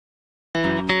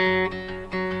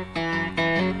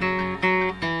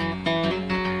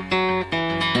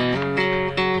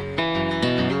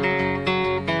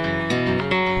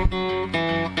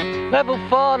Level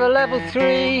 4 to level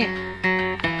 3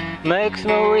 makes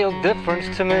no real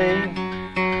difference to me.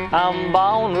 I'm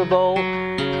vulnerable,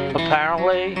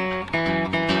 apparently,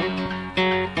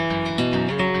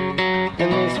 in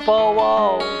these four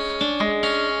walls.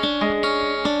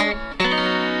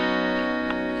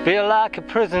 Feel like a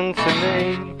prison to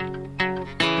me.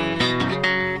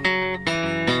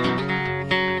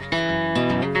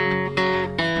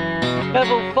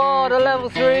 Level 4 to level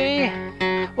 3,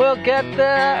 we'll get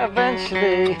there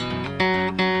eventually,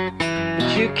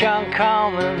 but you can't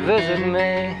come and visit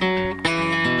me.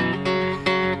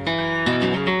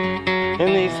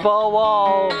 In these four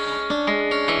walls,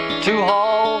 2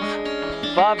 halls,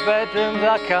 5 bedrooms,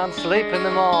 I can't sleep in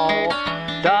them all.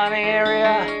 Dining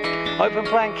area, open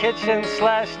plan kitchen /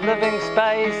 living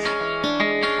space.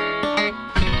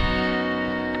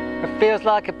 It feels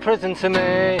like a prison to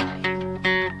me.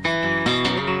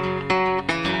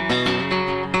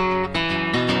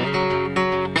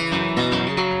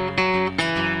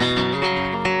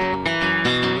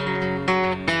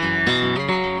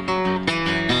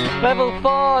 Level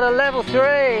 4 to level 3,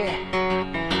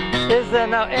 is there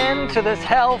no end to this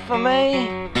hell for me?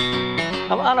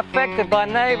 I'm unaffected by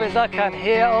neighbours I can't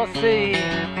hear or see.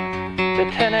 They're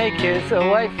 10 acres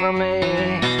away from me.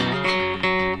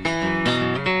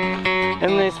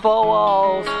 In these 4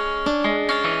 walls,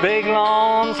 big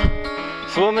lawns,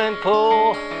 swimming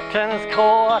pool, tennis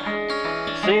court,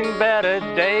 seen better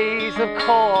days of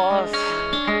course,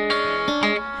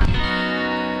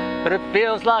 but it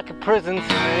feels like a prison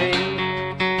to me.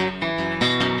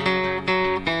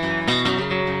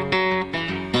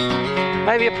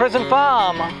 Maybe a prison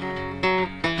farm.